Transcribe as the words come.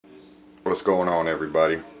What's going on,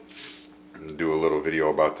 everybody? I'm gonna do a little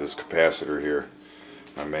video about this capacitor here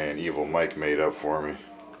my man Evil Mike made up for me.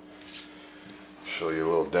 Show you a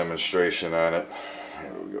little demonstration on it.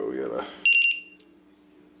 Here we go. We got a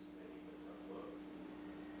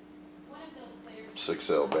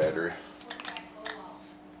 6L battery.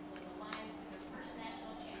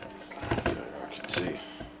 You can see.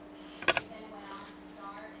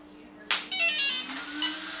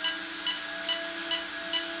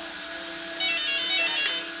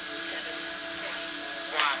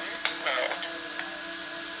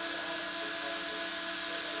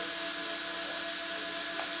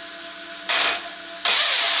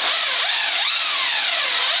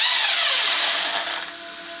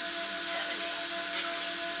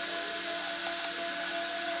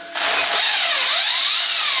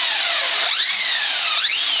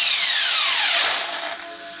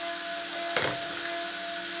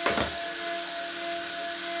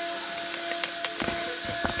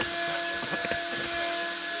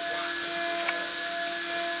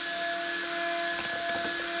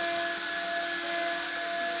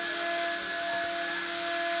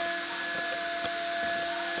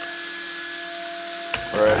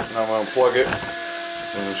 Alright, now I'm going to unplug it, and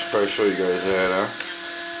I should probably show you guys that, huh?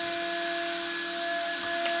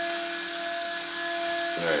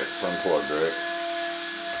 Alright, it's unplugged, right?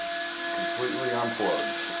 Completely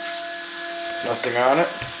unplugged. Nothing on it.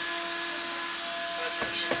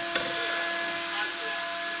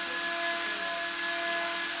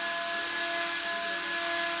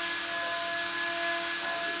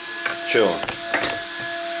 Chilling.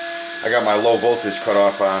 I got my low voltage cut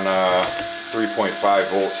off on 3.5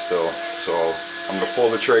 volts still, so I'm going to pull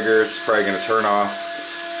the trigger. It's probably going to turn off,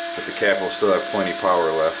 but the cap will still have plenty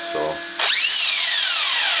power left, so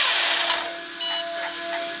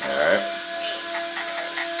alright,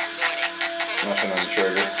 nothing on the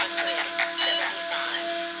trigger.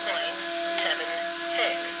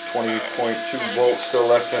 20.2 volts still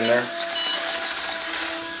left in there.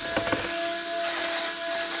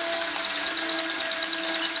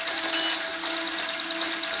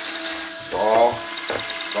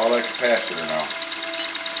 It's all that capacitor now.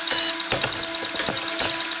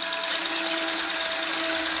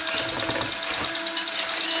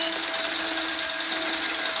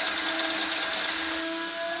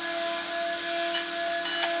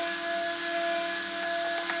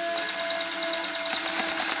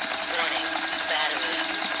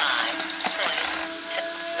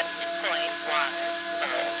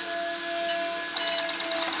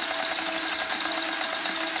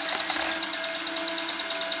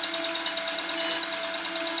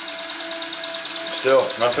 Still,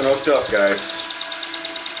 nothing hooked up, guys.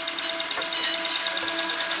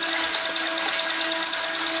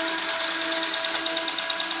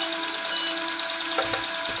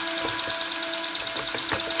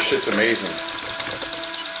 Shit's amazing.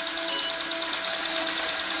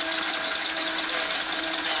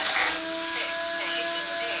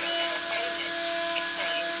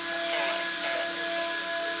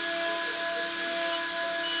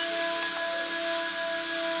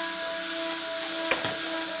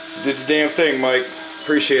 Did the damn thing, Mike.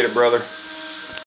 Appreciate it, brother.